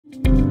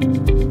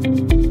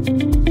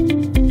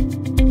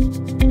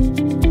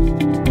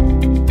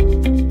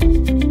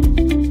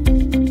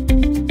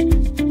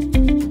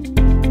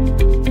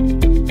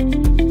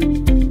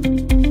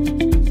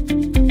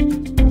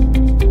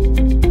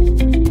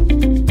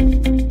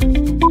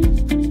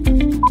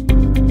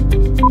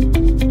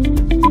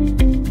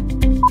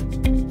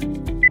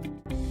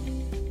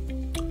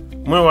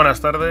Muy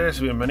buenas tardes,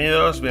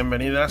 bienvenidos,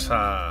 bienvenidas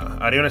a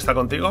Arion está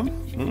contigo.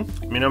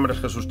 Mi nombre es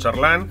Jesús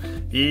Charlán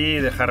y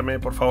dejarme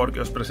por favor que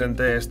os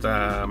presente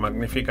esta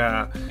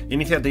magnífica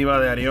iniciativa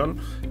de Arion,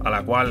 a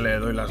la cual le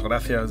doy las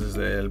gracias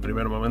desde el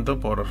primer momento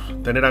por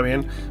tener a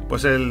bien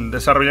pues el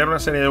desarrollar una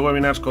serie de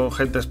webinars con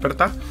gente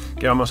experta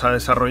que vamos a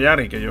desarrollar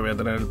y que yo voy a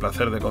tener el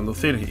placer de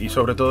conducir y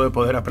sobre todo de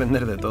poder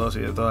aprender de todos y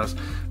de todas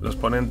los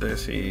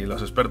ponentes y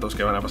los expertos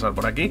que van a pasar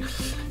por aquí.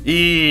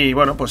 Y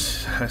bueno,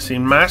 pues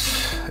sin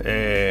más,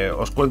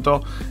 os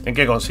cuento en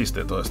qué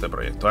consiste todo este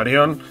proyecto.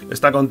 Arion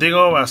está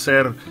contigo, va a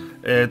ser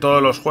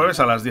todos los jueves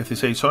a las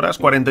 16 horas,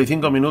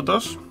 45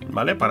 minutos,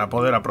 ¿vale? Para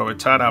poder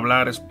aprovechar,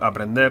 hablar,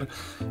 aprender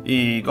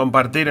y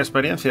compartir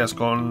experiencias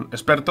con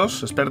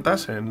expertos,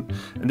 expertas en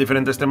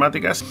diferentes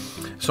temáticas.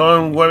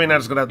 Son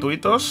webinars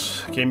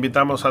gratuitos que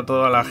invitamos a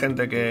toda la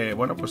gente que,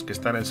 bueno, pues que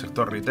está en el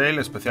sector retail,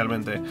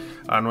 especialmente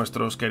a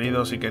nuestros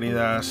queridos y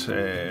queridas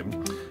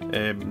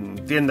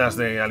tiendas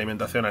de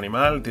alimentación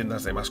animal,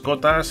 tiendas de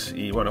mascotas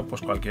y, bueno,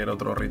 pues cualquier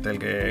otro retail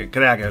que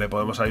crea que le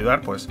podemos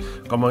ayudar, pues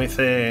como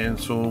dice en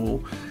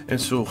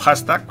su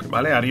hashtag,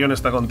 ¿vale? Arion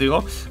está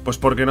contigo, pues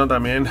por qué no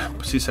también,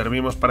 si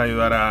servimos para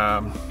ayudar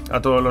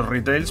a todos los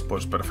retails,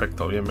 pues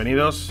perfecto,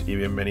 bienvenidos y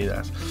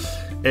bienvenidas.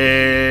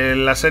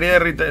 La serie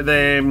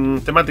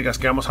de temáticas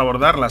que vamos a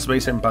abordar las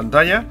veis en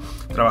pantalla.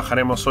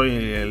 Trabajaremos hoy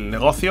el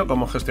negocio,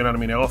 cómo gestionar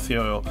mi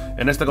negocio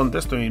en este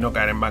contexto y no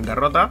caer en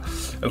bancarrota.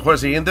 El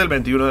jueves siguiente, el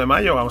 21 de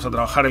mayo, vamos a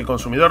trabajar el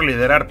consumidor,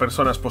 liderar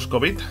personas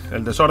post-COVID,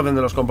 el desorden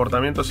de los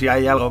comportamientos, si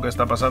hay algo que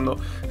está pasando,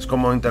 es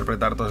cómo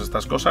interpretar todas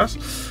estas cosas.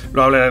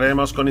 Lo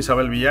hablaremos con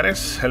Isabel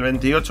Villares. El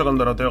 28 con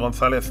Doroteo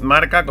González,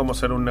 marca cómo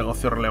ser un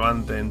negocio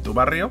relevante en tu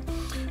barrio.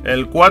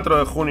 El 4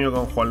 de junio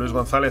con Juan Luis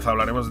González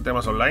hablaremos de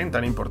temas online,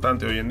 tan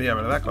importante hoy en día,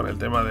 ¿verdad? Con el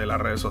tema de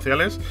las redes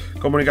sociales.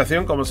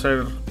 Comunicación, cómo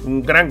ser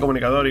un gran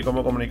comunicador y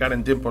cómo comunicar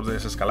en tiempos de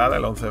desescalada.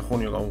 El 11 de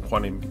junio con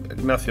Juan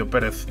Ignacio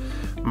Pérez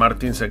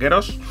Martín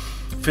Sequeros.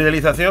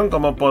 Fidelización,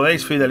 cómo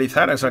podéis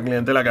fidelizar a esa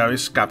clientela que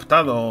habéis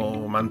captado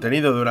o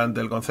mantenido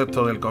durante el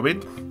concepto del COVID,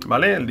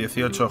 ¿vale? El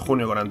 18 de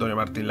junio con Antonio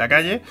Martín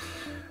Lacalle.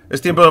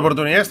 Es tiempo de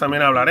oportunidades,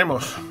 también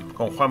hablaremos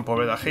con Juan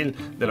Poveda Gil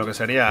de lo que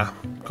sería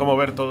cómo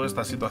ver toda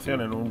esta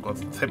situación en un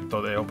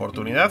concepto de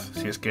oportunidad,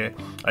 si es que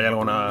hay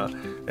alguna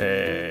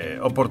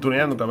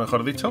oportunidad, nunca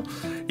mejor dicho.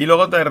 Y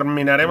luego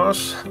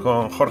terminaremos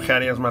con Jorge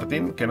Arias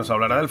Martín, que nos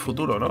hablará del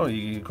futuro, ¿no?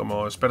 Y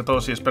como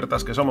expertos y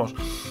expertas que somos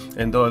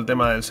en todo el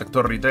tema del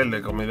sector retail,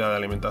 de comida de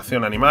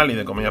alimentación animal y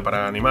de comida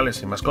para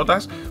animales y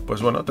mascotas,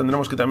 pues bueno,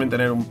 tendremos que también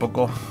tener un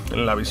poco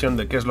la visión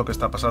de qué es lo que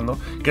está pasando,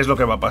 qué es lo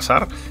que va a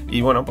pasar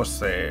y bueno,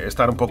 pues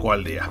estar un poco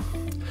al día.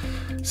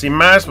 Sin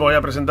más, voy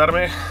a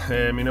presentarme.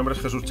 Mi nombre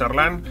es Jesús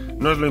Charlán.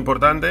 No es lo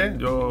importante.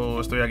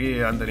 Yo estoy aquí,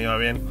 han tenido a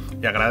bien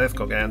y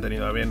agradezco que hayan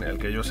tenido a bien el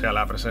que yo sea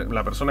la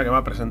persona que va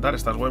a presentar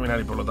estas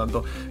webinars y por lo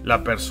tanto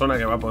la persona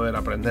que va a poder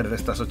aprender de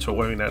estas 8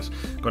 webinars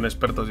con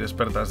expertos y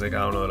expertas de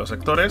cada uno de los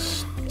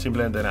sectores.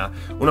 Simplemente nada,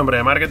 un hombre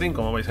de marketing,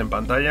 como veis en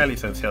pantalla,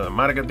 licenciado en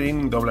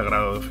marketing, doble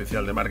grado de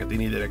oficial de marketing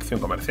y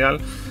dirección comercial.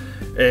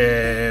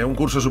 Un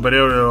curso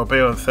superior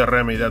europeo en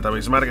CRM y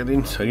Database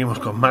Marketing. Seguimos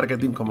con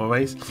marketing, como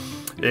veis.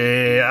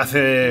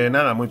 Hace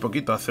nada, muy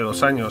poquito, hace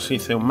 2 años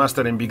hice un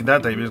máster en Big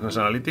Data y Business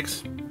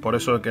Analytics. Por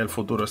eso que el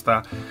futuro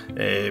está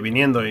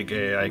viniendo y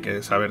que hay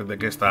que saber de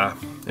qué está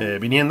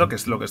viniendo, qué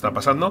es lo que está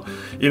pasando.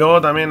 Y luego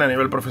también a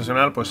nivel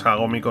profesional pues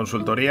hago mi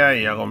consultoría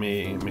y hago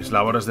mis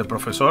labores de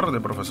profesor,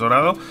 de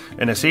profesorado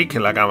en ESIC,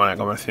 en la Cámara de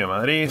Comercio de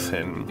Madrid,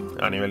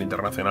 a nivel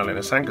internacional en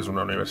ESAN, que es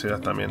una universidad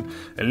también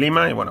en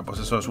Lima. Y bueno, pues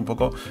eso es un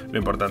poco lo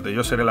importante.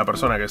 Yo seré la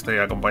persona que esté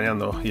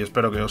acompañando y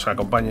espero que os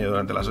acompañe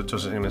durante las 8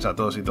 sesiones a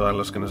todos y todas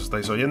los que nos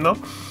estáis oyendo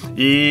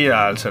y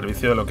al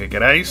servicio de lo que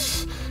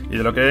queráis y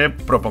de lo que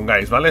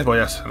propongáis, ¿vale? Voy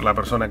a ser la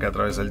persona que a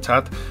través del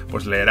chat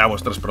pues leerá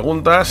vuestras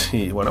preguntas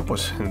y bueno,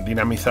 pues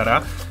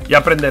dinamizará y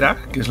aprenderá,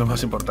 que es lo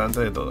más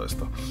importante de todo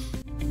esto.